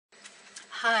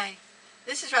Hi,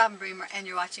 this is Robin Bremer and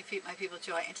you're watching Feed My People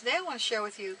Joy. And today I want to share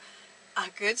with you a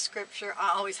good scripture.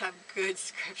 I always have good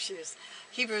scriptures.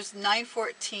 Hebrews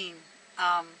 9:14.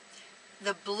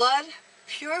 The blood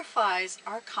purifies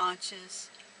our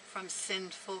conscience from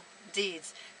sinful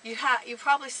deeds. You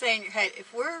probably say in your head,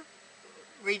 if we're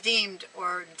redeemed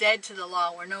or dead to the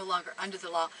law, we're no longer under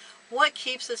the law, what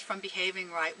keeps us from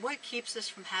behaving right? What keeps us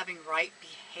from having right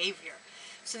behavior?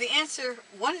 So the answer,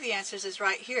 one of the answers is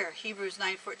right here, Hebrews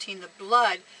 9:14. The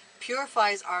blood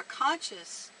purifies our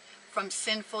conscience from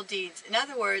sinful deeds. In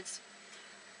other words,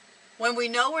 when we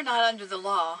know we're not under the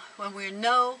law, when we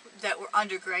know that we're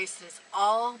under grace, that it's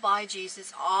all by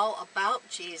Jesus, all about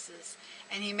Jesus,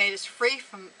 and He made us free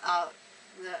from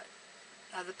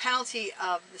the penalty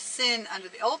of the sin under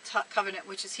the old covenant,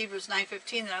 which is Hebrews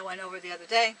 9:15 that I went over the other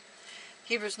day.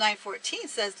 Hebrews 9:14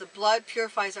 says the blood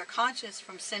purifies our conscience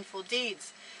from sinful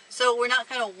deeds. So we're not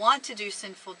going to want to do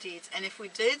sinful deeds. And if we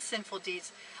did sinful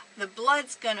deeds, the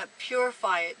blood's going to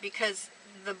purify it because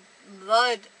the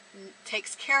blood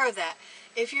takes care of that.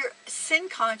 If you're sin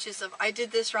conscious of, I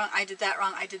did this wrong, I did that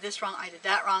wrong, I did this wrong, I did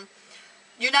that wrong,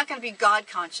 you're not going to be God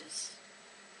conscious.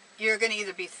 You're going to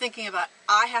either be thinking about,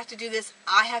 I have to do this,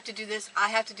 I have to do this, I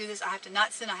have to do this, I have to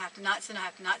not sin, I have to not sin, I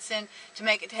have to not sin to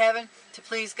make it to heaven, to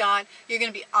please God. You're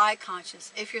going to be I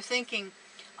conscious. If you're thinking,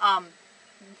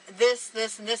 this,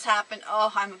 and this happened,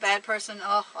 oh, I'm a bad person,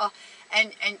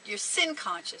 and you're sin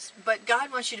conscious. But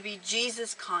God wants you to be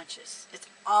Jesus conscious. It's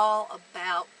all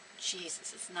about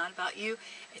Jesus. It's not about you,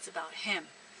 it's about Him.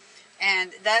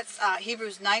 And that's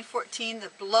Hebrews 9:14. The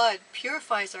blood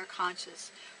purifies our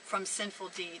conscience from sinful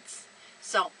deeds.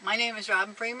 So, my name is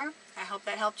Robin Bremer. I hope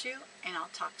that helped you, and I'll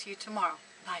talk to you tomorrow.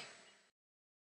 Bye.